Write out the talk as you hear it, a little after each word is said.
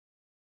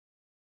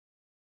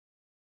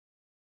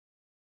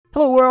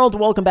Hello world,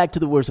 welcome back to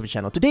the Words of the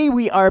channel. Today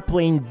we are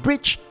playing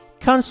Bridge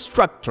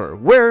Constructor,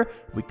 where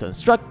we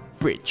construct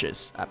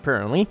bridges,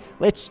 apparently.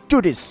 Let's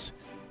do this.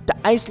 The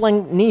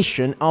Iceland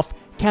nation of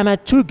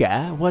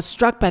Kamatuga was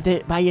struck by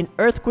an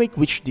earthquake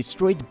which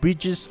destroyed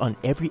bridges on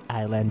every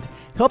island.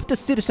 Help the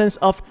citizens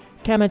of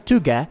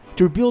Kamatuga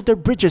to rebuild their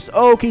bridges.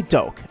 Okay,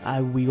 doke.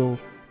 I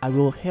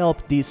will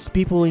help these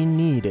people in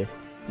need.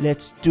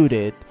 Let's do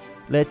that.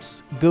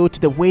 Let's go to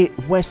the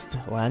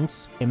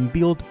Westlands and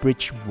build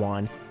Bridge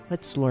 1.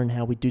 Let's learn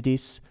how we do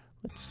this.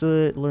 Let's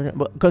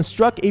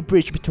construct a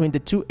bridge between the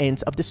two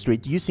ends of the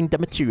street using the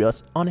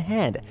materials on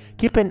hand.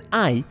 Keep an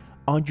eye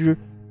on your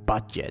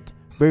budget.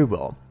 Very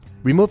well.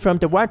 Remove from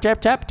the wire.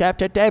 Tap.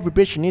 Every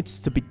bridge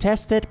needs to be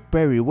tested.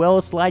 Very well.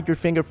 Slide your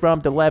finger from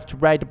the left to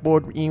right. The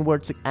board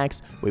inwards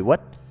acts. Wait,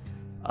 what?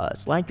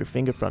 Slide your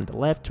finger from the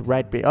left to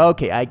right.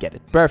 Okay, I get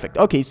it. Perfect.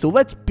 Okay, so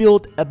let's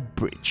build a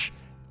bridge.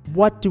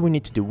 What do we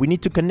need to do? We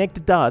need to connect the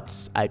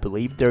dots, I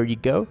believe. There you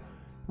go.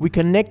 We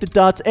connect the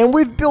dots and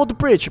we've built a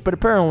bridge, but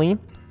apparently,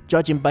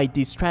 judging by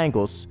these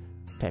triangles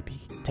type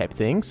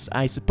things,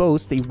 I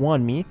suppose they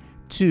want me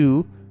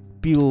to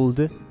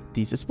build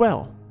these as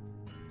well.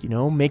 You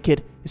know, make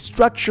it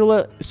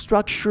structurally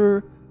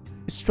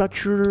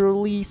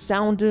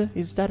sound.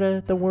 Is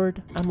that the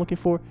word I'm looking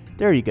for?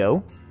 There you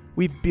go.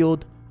 We've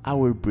built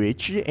our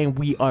bridge and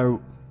we are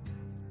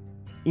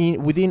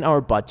within our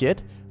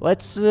budget.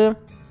 Let's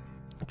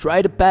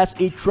try to pass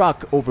a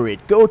truck over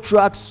it. Go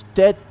trucks,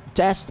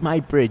 test my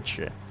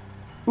bridge.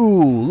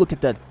 Ooh, look at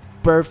that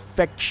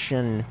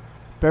perfection.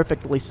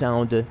 Perfectly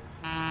sound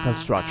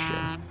construction.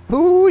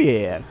 Ooh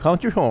yeah,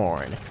 honk your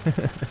horn.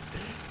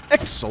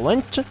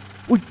 Excellent,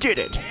 we did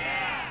it.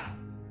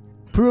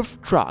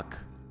 Proof truck,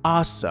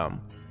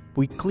 awesome.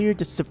 We cleared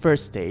the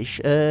first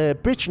stage.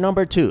 Bridge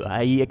number 2.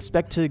 I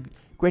expect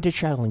greater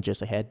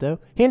challenges ahead though.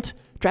 Hint,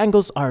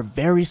 triangles are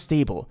very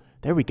stable.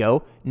 There we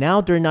go.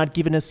 Now they're not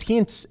giving us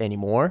hints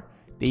anymore.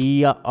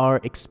 They are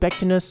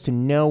expecting us to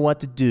know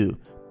what to do.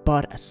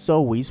 But as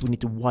always, we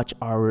need to watch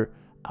our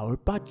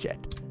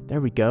budget.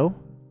 There we go.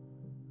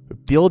 We're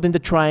building the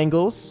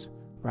triangles,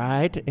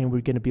 right? And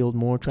we're gonna build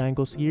more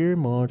triangles here,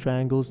 more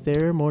triangles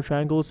there, more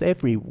triangles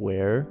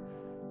everywhere.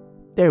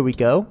 There we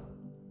go.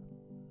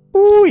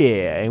 Oh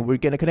yeah, and we're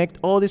gonna connect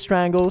all these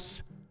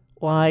triangles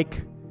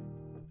like...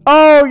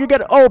 Oh, you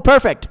get... Oh,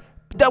 perfect.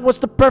 That was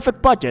the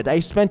perfect budget. I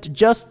spent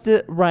just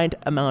the right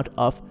amount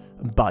of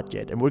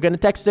budget. And we're gonna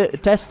test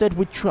it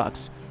with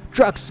trucks.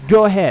 Trucks,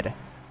 go ahead.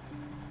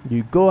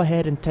 You go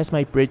ahead and test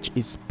my bridge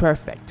is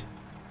perfect.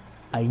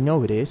 I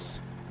know it is.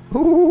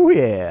 Ooh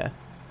yeah.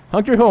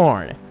 Honk your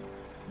horn.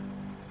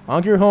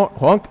 Honk your horn.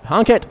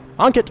 Honk it.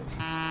 Honk it.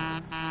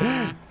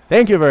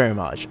 Thank you very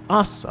much.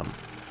 Awesome.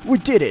 We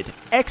did it.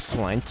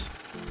 Excellent.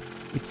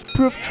 It's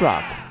proof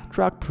truck.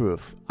 Truck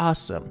proof.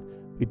 Awesome.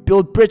 We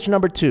built bridge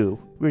number 2.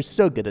 We're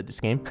so good at this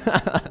game.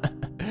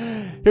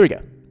 Here we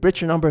go.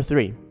 Bridge number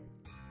 3.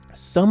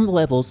 Some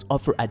levels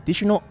offer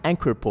additional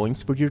anchor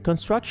points for your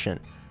construction.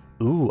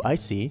 Ooh, I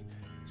see.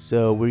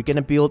 So we're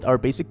gonna build our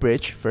basic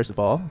bridge first of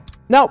all.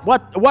 No,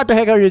 what the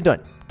heck are you doing?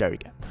 There we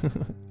go.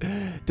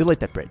 Delete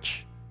that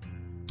bridge.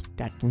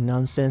 That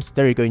nonsense.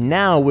 There you go.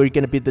 Now we're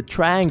gonna build the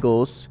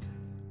triangles,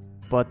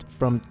 but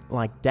from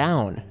like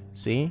down.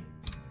 See?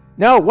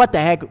 No, what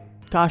the heck?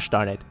 Gosh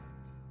darn it.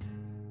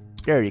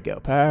 There you go.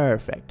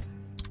 Perfect.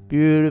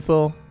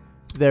 Beautiful.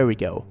 There we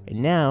go.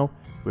 And now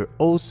we're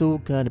also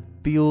gonna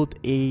build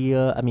a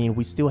I mean,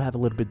 we still have a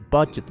little bit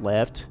budget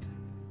left.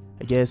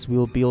 I guess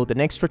we'll build an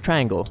extra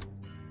triangle.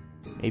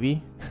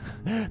 Maybe.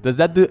 Does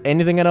that do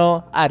anything at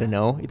all? I don't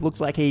know. It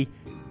looks like a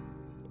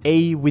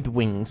with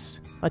wings.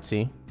 Let's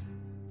see.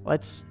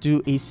 Let's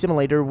do a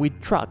simulator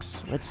with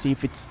trucks. Let's see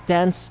if it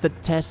stands the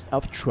test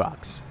of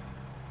trucks.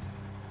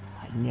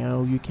 I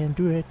know you can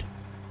do it.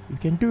 You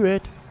can do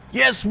it.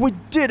 Yes, we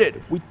did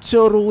it. We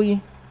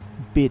totally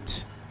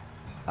beat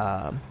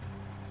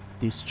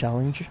this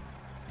challenge.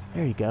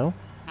 There you go.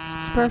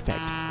 It's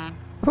perfect.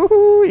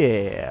 Ooh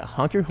yeah,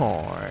 honk your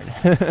horn.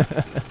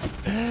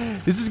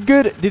 This is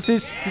good. This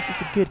is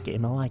a good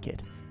game. I like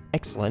it.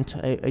 Excellent.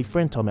 A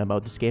friend told me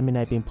about this game and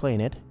I've been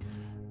playing it.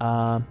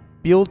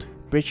 Build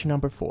bridge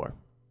number 4.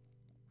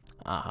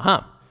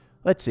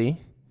 Let's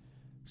see.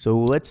 So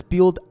let's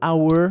build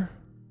our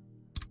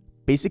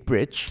basic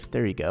bridge.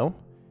 There you go.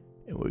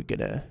 And we're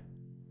gonna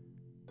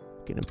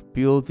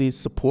build the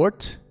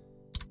support.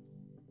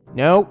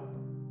 No.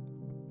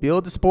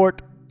 Build the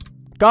support.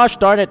 Gosh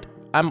darn it.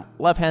 I'm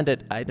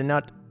left-handed. I do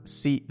not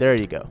see. There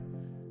you go.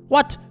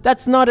 What?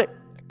 That's not it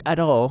at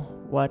all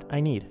what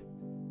I need.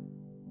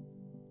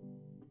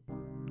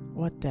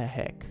 What the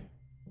heck?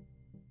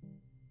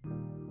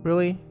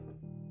 Really?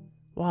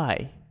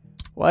 Why?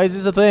 Why is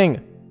this a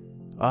thing?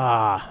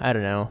 I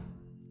don't know.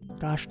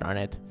 Gosh darn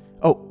it.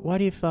 Oh,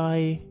 what if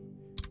I...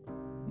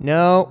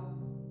 No.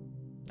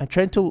 I'm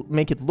trying to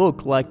make it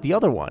look like the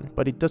other one,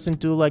 but it doesn't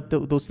do like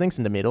those things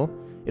in the middle.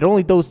 It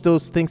only does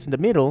those things in the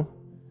middle.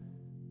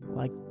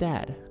 Like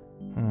that.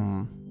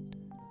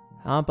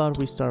 How about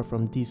we start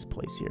from this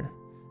place here?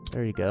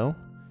 There you go.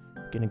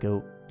 Gonna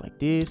go like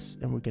this,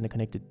 and we're gonna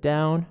connect it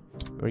down.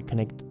 We're gonna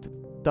connect the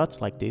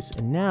dots like this,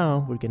 and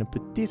now we're gonna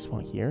put this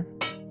one here.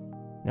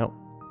 No.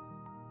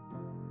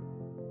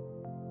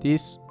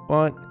 This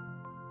one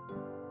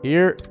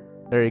here.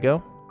 There you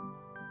go.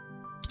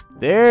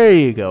 There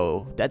you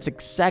go. That's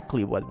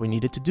exactly what we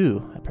needed to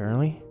do,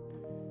 apparently.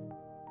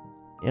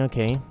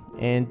 Okay,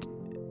 and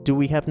do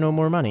we have no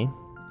more money?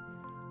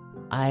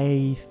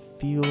 I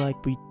feel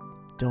like we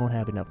don't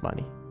have enough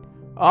money.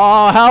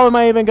 Oh, how am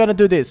I even gonna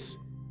do this?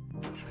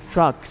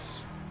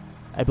 Trucks,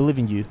 I believe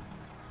in you.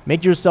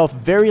 Make yourself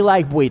very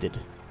lightweighted.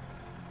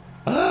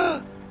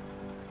 Oh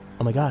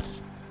my god.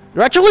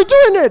 You're actually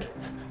doing it!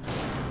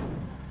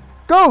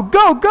 Go,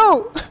 go,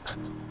 go!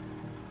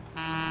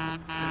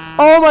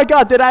 Oh my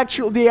god,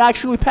 they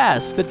actually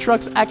passed. The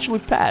trucks actually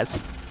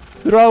passed.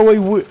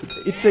 Throwaway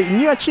it's a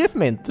new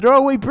achievement.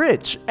 Throwaway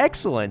bridge.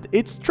 Excellent.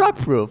 It's truck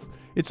proof.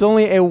 It's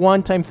only a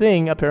one-time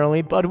thing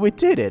apparently, but we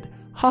did it.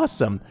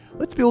 Awesome.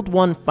 Let's build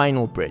one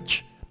final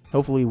bridge.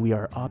 Hopefully we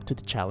are up to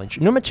the challenge.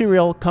 New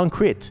material,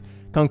 concrete.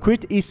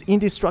 Concrete is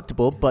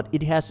indestructible, but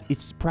it has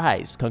its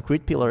price.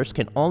 Concrete pillars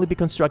can only be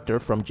constructed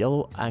from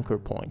yellow anchor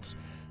points.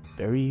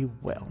 Very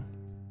well.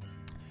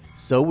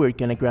 So we're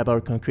gonna grab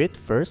our concrete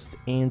first,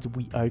 and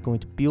we are going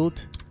to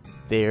build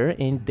there,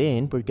 and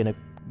then we're gonna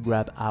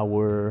grab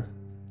our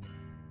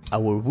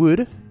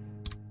wood.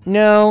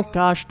 No,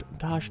 gosh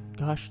darn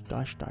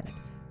it.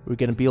 We're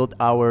gonna build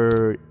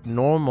our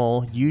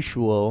normal,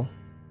 usual,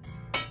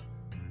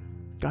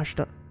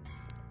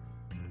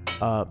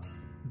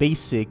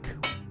 basic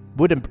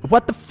wooden.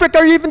 What the frick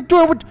are you even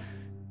doing with?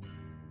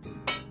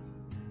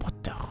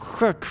 What the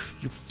heck,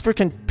 you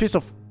freaking piece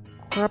of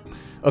crap.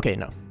 Okay,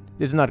 no,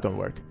 this is not gonna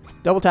work.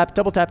 Double tap,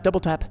 double tap, double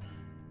tap.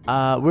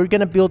 We're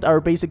gonna build our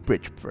basic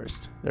bridge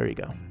first. There you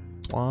go.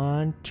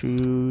 1,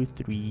 2,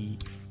 3,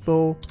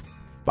 4,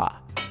 5.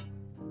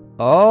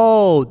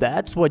 Oh,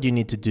 that's what you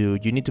need to do.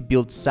 You need to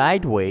build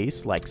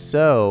sideways like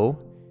so,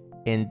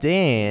 and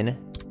then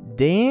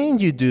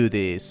you do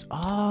this.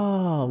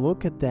 Oh,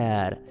 look at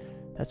that.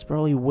 That's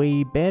probably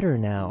way better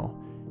now.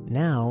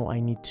 Now I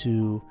need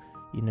to,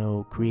 you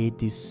know, create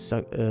this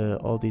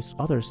all this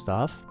other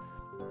stuff.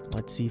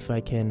 Let's see if I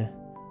can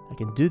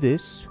do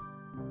this.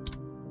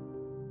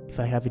 If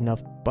I have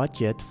enough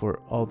budget for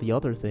all the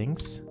other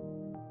things.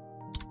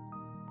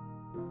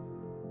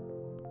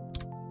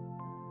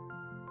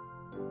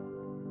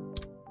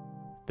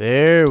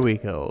 There we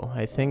go.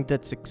 I think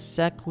that's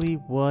exactly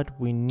what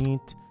we need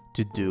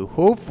to do.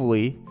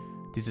 Hopefully,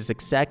 this is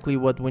exactly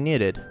what we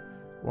needed.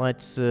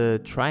 Let's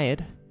try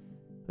it.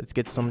 Let's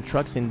get some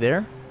trucks in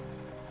there.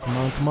 Come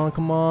on, come on,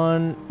 come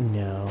on.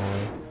 No.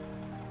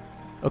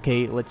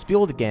 Okay, let's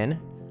build again.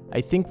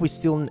 I think we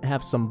still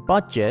have some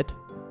budget.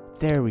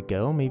 There we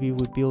go. Maybe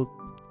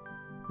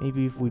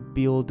if we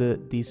build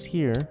this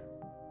here.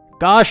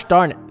 Gosh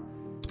darn it!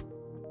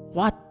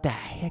 What the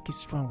heck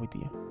is wrong with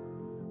you?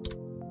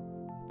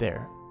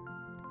 There.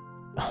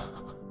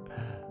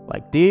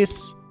 Like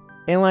this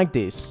and like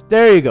this.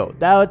 There you go.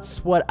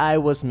 That's what I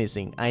was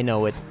missing. I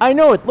know it. I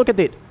know it. Look at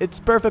it. It's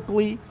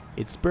perfectly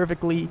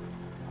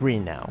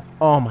green now.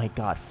 Oh my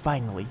god,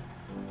 finally.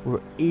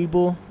 We're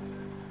able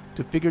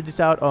to figure this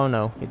out. Oh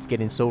no, it's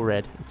getting so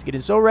red. It's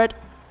getting so red.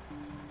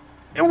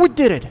 And we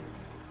did it!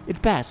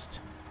 It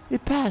passed.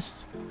 It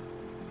passed.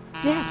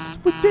 Yes,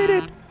 we did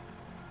it!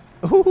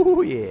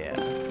 Oh yeah.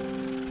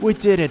 We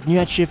did it. New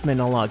achievement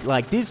unlocked.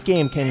 Like, this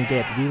game can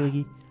get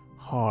really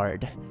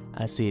hard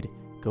as it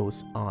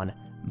goes on.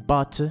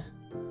 But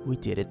we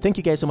did it. Thank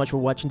you guys so much for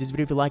watching this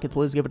video. If you like it,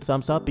 please give it a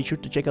thumbs up. Be sure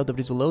to check out the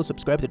videos below.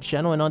 Subscribe to the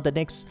channel. And on the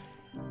next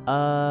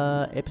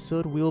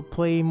episode, we'll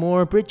play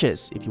more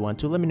bridges. If you want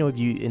to, let me know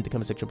in the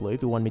comment section below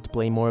if you want me to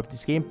play more of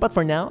this game. But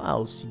for now,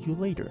 I'll see you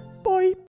later. Bye.